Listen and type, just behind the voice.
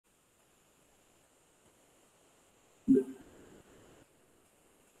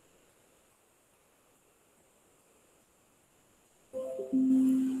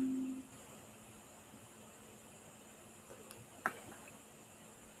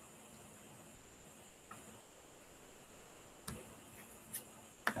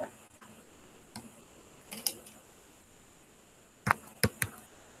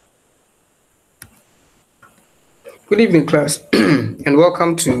Good evening, class, and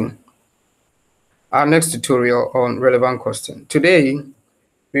welcome to our next tutorial on relevant costing. Today,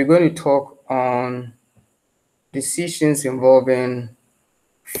 we're going to talk on decisions involving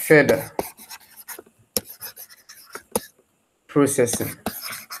further processing.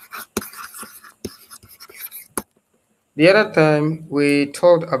 The other time, we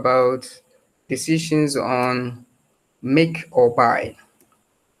talked about decisions on make or buy.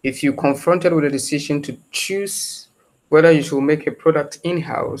 If you're confronted with a decision to choose whether you should make a product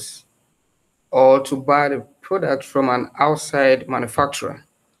in-house or to buy the product from an outside manufacturer,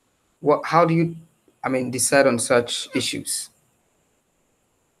 how do you decide on such issues?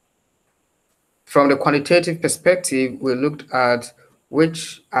 From the quantitative perspective, we looked at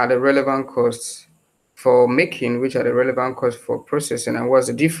which are the relevant costs for making, which are the relevant costs for processing, and what's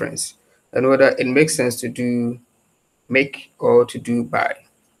the difference, and whether it makes sense to do make or to do buy,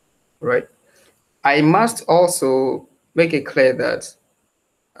 right? I must also make it clear that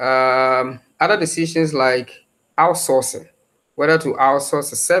other decisions like outsourcing, whether to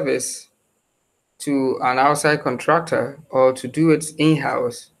outsource a service to an outside contractor or to do it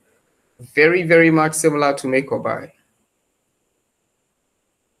in-house, very, very much similar to make or buy.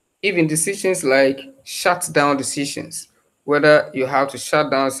 Even decisions like shut down decisions, whether you have to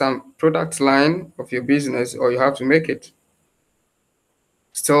shut down some product line of your business or you have to make it,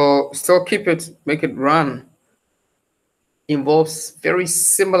 still keep it, make it run, involves very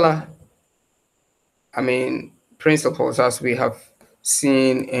similar, principles as we have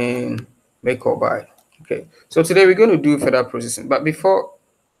seen in make or buy. Okay, so today we're going to do further processing, but before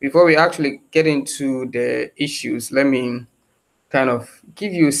we actually get into the issues, let me kind of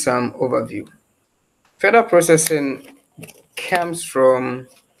give you some overview. Further processing comes from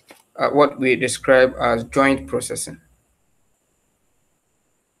what we describe as joint processing.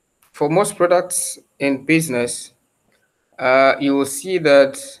 For most products in business, you will see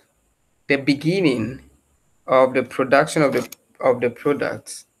that the beginning of the production of the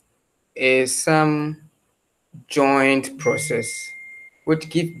product is some joint process which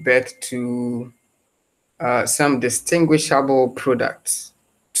give birth to some distinguishable products,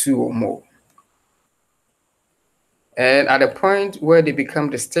 two or more. And at a point where they become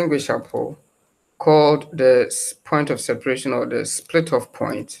distinguishable, called the point of separation or the split-off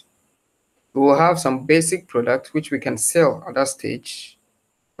point, we will have some basic product which we can sell at that stage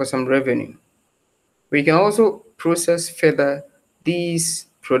for some revenue. We can also process further these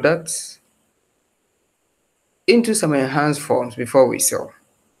products into some enhanced forms before we sell.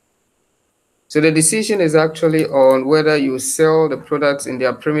 So the decision is actually on whether you sell the products in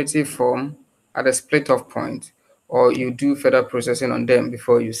their primitive form at a split-off point, or you do further processing on them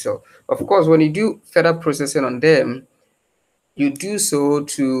before you sell. Of course, when you do further processing on them, you do so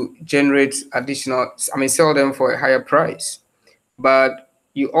to generate additional, sell them for a higher price. But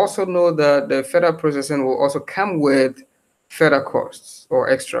you also know that the further processing will also come with further costs or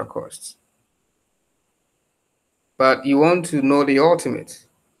extra costs. But you want to know the ultimate.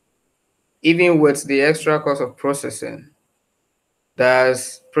 Even with the extra cost of processing,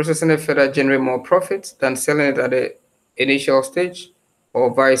 does processing it further generate more profit than selling it at the initial stage,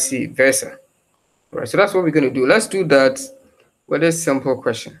 or vice versa? Right, so that's what we're going to do. Let's do that with this simple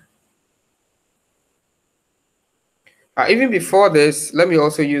question. Even before this, let me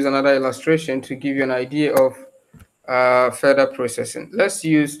also use another illustration to give you an idea of further processing. Let's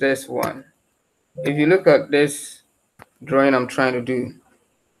use this one. If you look at this drawing I'm trying to do,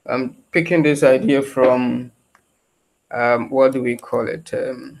 I'm picking this idea from, what do we call it?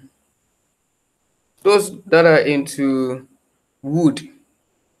 Those that are into wood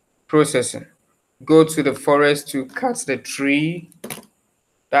processing go to the forest to cut the tree,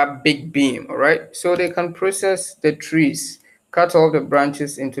 that big beam, all right? So they can process the trees, cut all the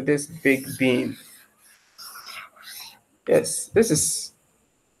branches into this big beam. Yes, this is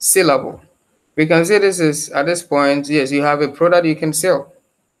sellable. We can say this is, at this point, yes, you have a product you can sell.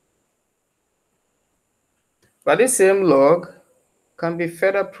 But this same log can be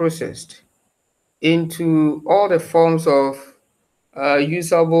further processed into all the forms of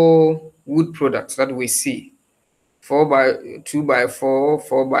usable wood products that we see. 2x4,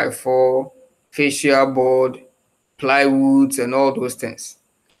 4x4, fascia board, plywoods, and all those things.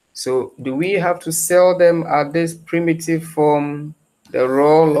 So do we have to sell them at this primitive form, the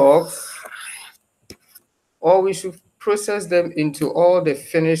raw logs, or we should process them into all the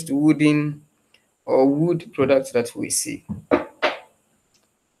finished wooden or wood products that we see?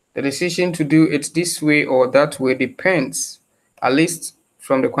 The decision to do it this way or that way depends, at least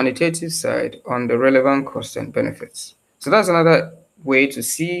from the quantitative side, on the relevant costs and benefits. So that's another way to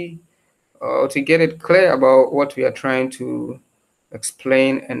see or to get it clear about what we are trying to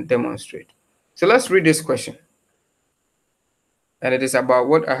explain and demonstrate. So let's read this question. And it is about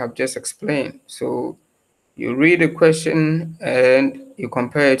what I have just explained. So you read the question and you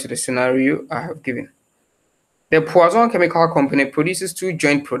compare it to the scenario I have given. The Poisson Chemical Company produces two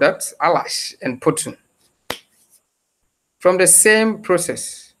joint products, Alash and Potom, from the same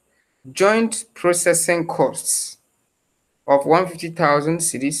process. Joint processing costs of 150,000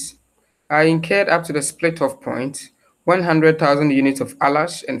 cedis are incurred up to the split-off point when 100,000 units of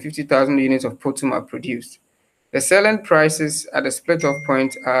Alash and 50,000 units of Potom are produced. The selling prices at the split-off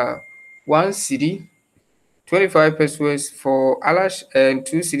point are 1 cedi, 25 pesos for Alash and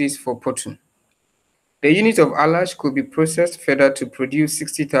 2 cedis for Potom. The unit of Alash could be processed further to produce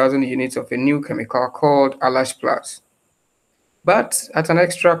 60,000 units of a new chemical called Alash Plus, but at an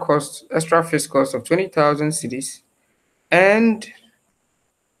extra fixed cost of 20,000 cedis and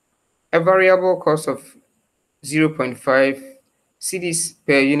a variable cost of 0.5 cedis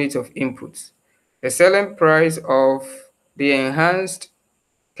per unit of inputs. The selling price of the enhanced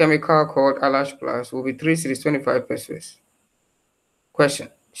chemical called Alash Plus will be 3 cedis 25 pesos. Question: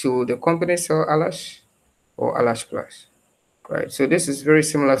 should the company sell Alash or Alash Plus? Right, so this is very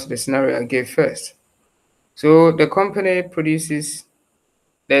similar to the scenario I gave first. So the company produces,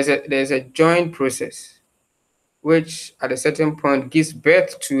 there's a joint process which at a certain point gives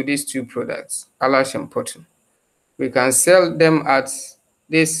birth to these two products, Alash and Potom. We can sell them at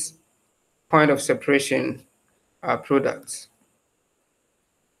this point of separation products.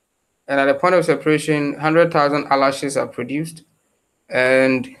 And at the point of separation, 100,000 Alashes are produced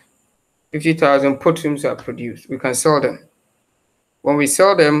and 50,000 Potoms are produced. We can sell them. When we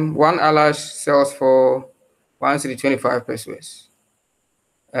sell them, one Alash sells for 1 cedi 25 pesos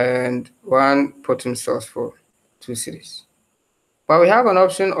and one Potom sells for 2 cedis. But we have an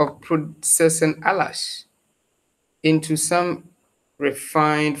option of processing Alash into some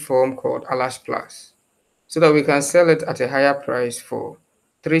refined form called Alash Plus, so that we can sell it at a higher price for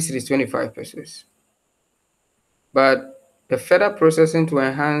 3 cedis 25 pesos. But the further processing to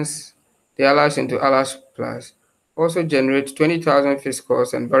enhance the Alash into Alash Plus also generates 20,000 fixed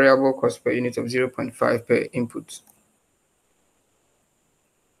costs and variable cost per unit of 0.5 per input.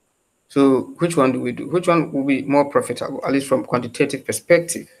 So which one do we do? Which one will be more profitable, at least from quantitative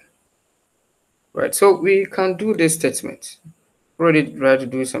perspective? Right, so we can do this statement. Already try to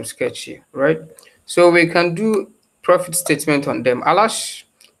do some sketch here, right? So we can do profit statement on them. Alash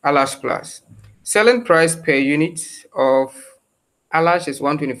Plus. Selling price per unit of Alash is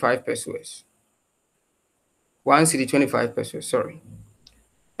 125 pesos. 1 cedi 25 pesos, sorry.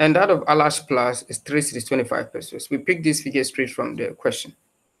 And that of Alash Plus is 3 cedis 25 pesos. We picked this figure straight from the question.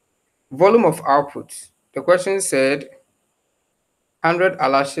 Volume of output. The question said 100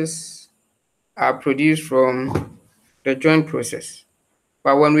 Alashes are produced from the joint process.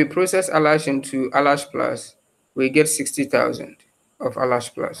 But when we process Alash into Alash Plus, we get 60,000 of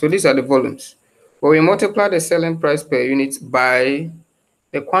Alash Plus. So these are the volumes. When we multiply the selling price per unit by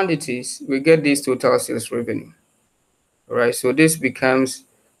the quantities, we get this total sales revenue. All right, so this becomes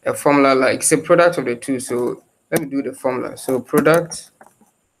a formula like it's a product of the two. So let me do the formula. So product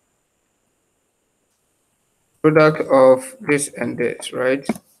of this and this, right?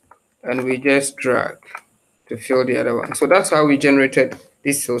 And we just drag to fill the other one. So that's how we generated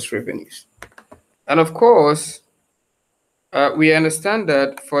these sales revenues. And of course, we understand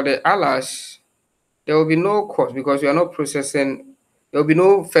that for the Alash, there will be no cost because we are not processing, there will be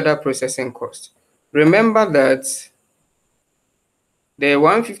no further processing cost. Remember that the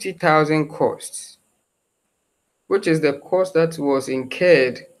 150,000 costs, which is the cost that was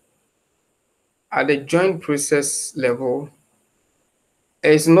incurred at the joint process level,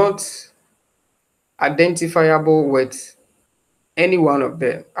 is not identifiable with any one of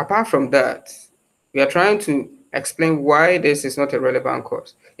them. Apart from that, we are trying to explain why this is not a relevant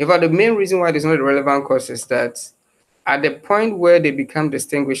cost. In fact, the main reason why it is not a relevant cost is that at the point where they become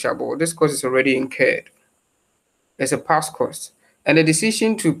distinguishable, this cost is already incurred. It's a past cost. And the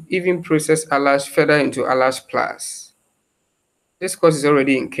decision to even process Alash further into Alash Plus, this cost is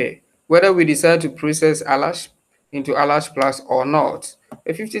already incurred. Whether we decide to process Alash into Alash Plus or not,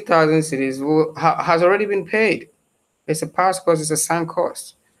 the 50,000 cedis has already been paid. It's a past cost, it's a sunk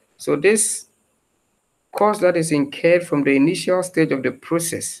cost. So this cost that is incurred from the initial stage of the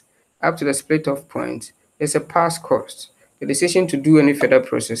process up to the split-off point is a past cost. The decision to do any further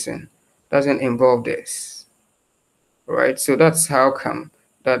processing doesn't involve this. Right? So that's how come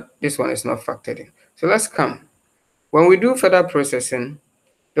that this one is not factored in. So let's come. When we do further processing,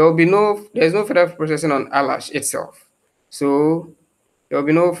 there's no further processing on Alash itself. So There will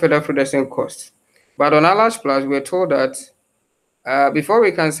be no further processing costs. But on Alash Plus, we're told that before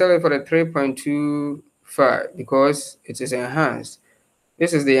we can sell it for the 3.25 because it is enhanced,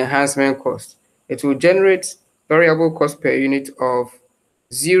 this is the enhancement cost. It will generate variable cost per unit of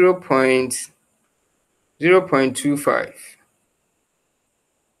 0.25.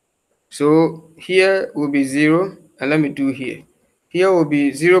 So here will be 0, and let me do here. Here will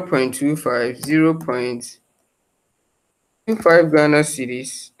be 0.25, 0.25 Ghana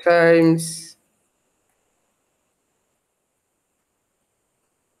cedis times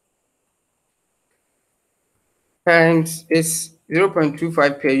is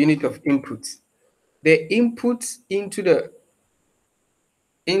 0.25 per unit of input. The input into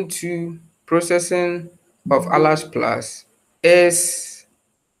processing of Alash Plus is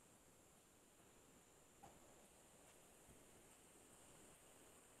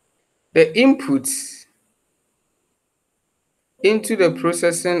the inputs into the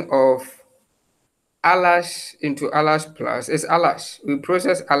processing of Alash into Alash Plus is Alash. We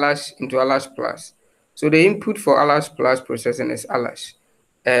process Alash into Alash Plus. So the input for Alash Plus processing is Alash.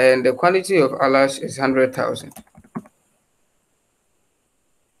 And the quantity of Alash is 100,000.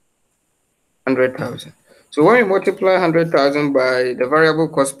 100,000. So when we multiply 100,000 by the variable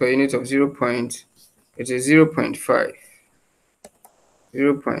cost per unit of 0. It is 0.5.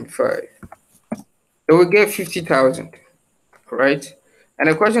 0.5. So we get 50,000, right? And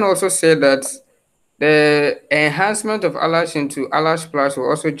the question also said that the enhancement of Alash into Alash Plus will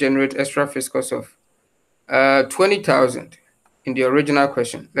also generate extra fixed cost of 20,000 in the original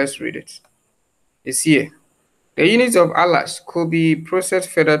question. Let's read it. It's here. The units of Alash could be processed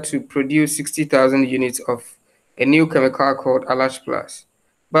further to produce 60,000 units of a new chemical called Alash Plus,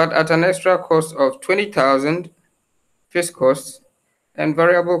 but at an extra cost of 20,000 fixed costs and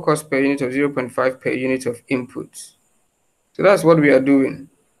variable cost per unit of 0.5 per unit of input. So that's what we are doing.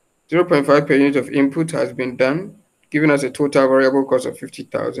 0.5 per unit of input has been done, giving us a total variable cost of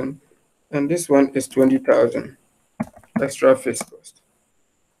 50,000, and this one is 20,000 extra fixed cost,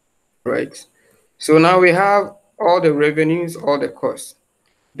 right? So now we have all the revenues, all the costs.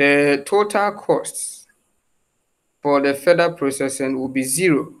 The total costs for the further processing will be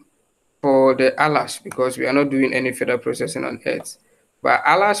 0 for the Alash because we are not doing any further processing on Earth. But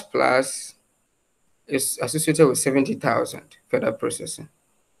Alash Plus is associated with 70,000 further processing.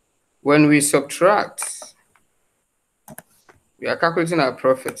 When we subtract, we are calculating our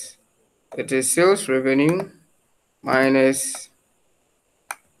profits. It is sales revenue minus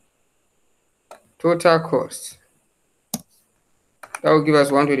total cost. That will give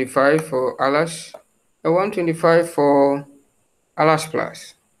us 125 for Alash and 125 for Alash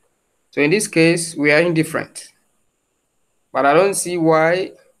Plus. So in this case, we are indifferent. But I don't see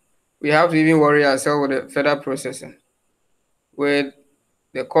why we have to even worry ourselves with the further processing, with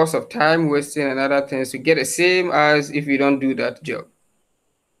the cost of time wasting and other things to get the same as if we don't do that job.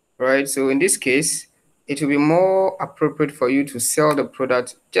 Right? So in this case, it will be more appropriate for you to sell the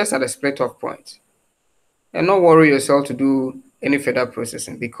product just at a split-off point and not worry yourself to do any further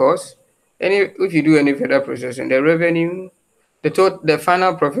processing, because if you do any further processing, the revenue, the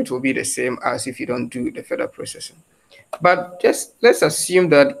final profit will be the same as if you don't do the further processing. But just let's assume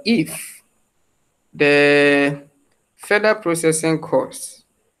that if the further processing costs,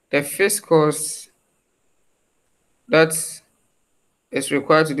 the fixed cost that is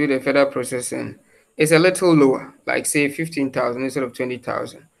required to do the further processing is a little lower, like say 15,000 instead of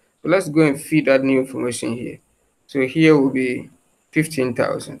 20,000. So let's go and feed that new information here. So here will be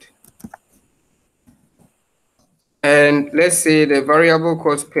 15,000. And let's say the variable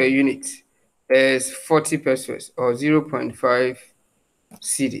cost per unit is 40 pesos or 0.5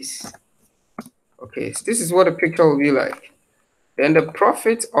 cedis. Okay, so this is what the picture will be like. Then the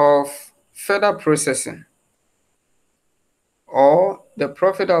profit of further processing, or the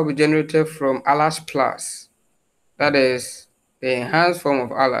profit that will be generated from Alash Plus, that is the enhanced form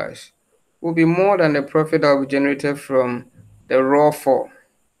of Alash, will be more than the profit that will be generated from the raw form.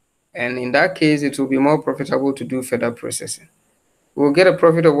 And in that case, it will be more profitable to do further processing. We'll get a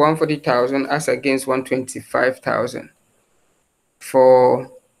profit of 140,000 as against 125,000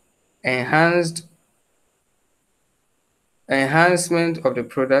 for enhancement of the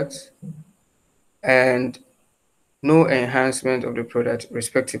product and no enhancement of the product,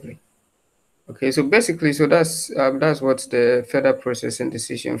 respectively. Okay, so basically, so that's what the further processing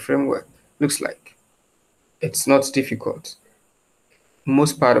decision framework looks like. It's not difficult.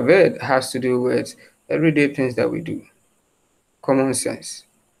 Most part of it has to do with everyday things that we do. Common sense.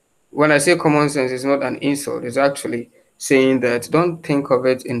 When I say common sense, it's not an insult. It's actually saying that don't think of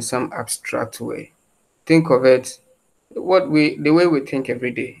it in some abstract way. Think of it the way we think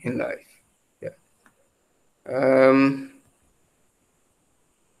every day in life. Yeah.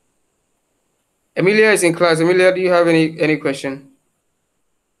 Emilia is in class. Emilia, do you have any question?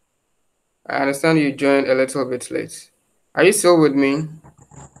 I understand you joined a little bit late. Are you still with me?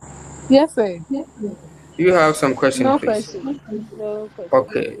 Yes, sir. Do you have some question, No please? question. No question.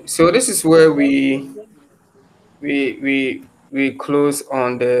 Okay, so this is where we we we close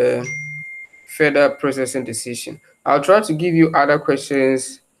on the further processing decision. I'll try to give you other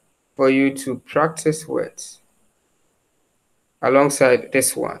questions for you to practice with alongside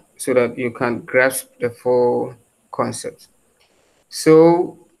this one so that you can grasp the full concept.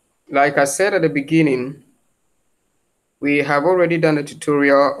 So, like I said at the beginning, we have already done a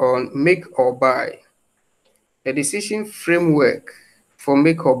tutorial on make or buy. The decision framework for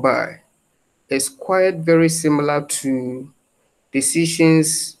make or buy is quite very similar to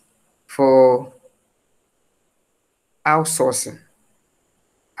decisions for outsourcing.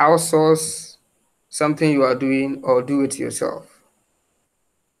 Outsource something you are doing or do it yourself.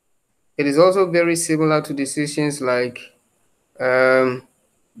 It is also very similar to decisions like um,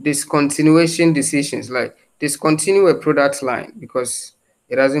 discontinuation decisions, like discontinue a product line because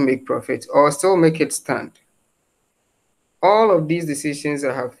it doesn't make profit or still make it stand. All of these decisions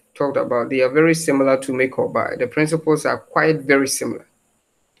I have talked about, they are very similar to make or buy. The principles are quite very similar.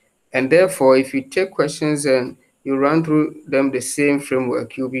 And therefore, if you take questions and you run through them the same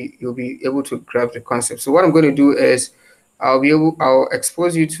framework, you'll be able to grasp the concept. So what I'm going to do is I'll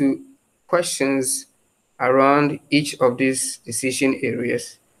expose you to questions around each of these decision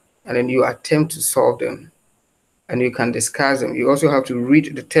areas, and then you attempt to solve them and you can discuss them. You also have to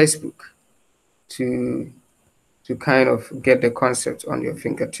read the textbook to kind of get the concept on your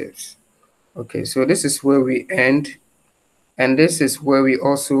fingertips. Okay, so this is where we end, and this is where we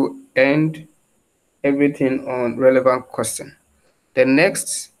also end everything on relevant question. The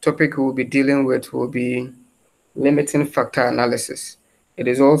next topic we'll be dealing with will be limiting factor analysis. It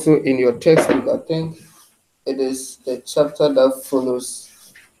is also in your textbook. I think it is the chapter that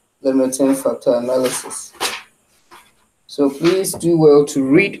follows limiting factor analysis. So please do well to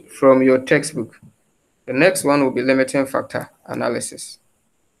read from your textbook. The next one will be limiting factor analysis.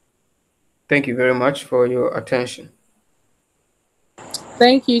 Thank you very much for your attention.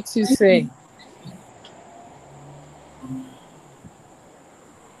 Thank you to say.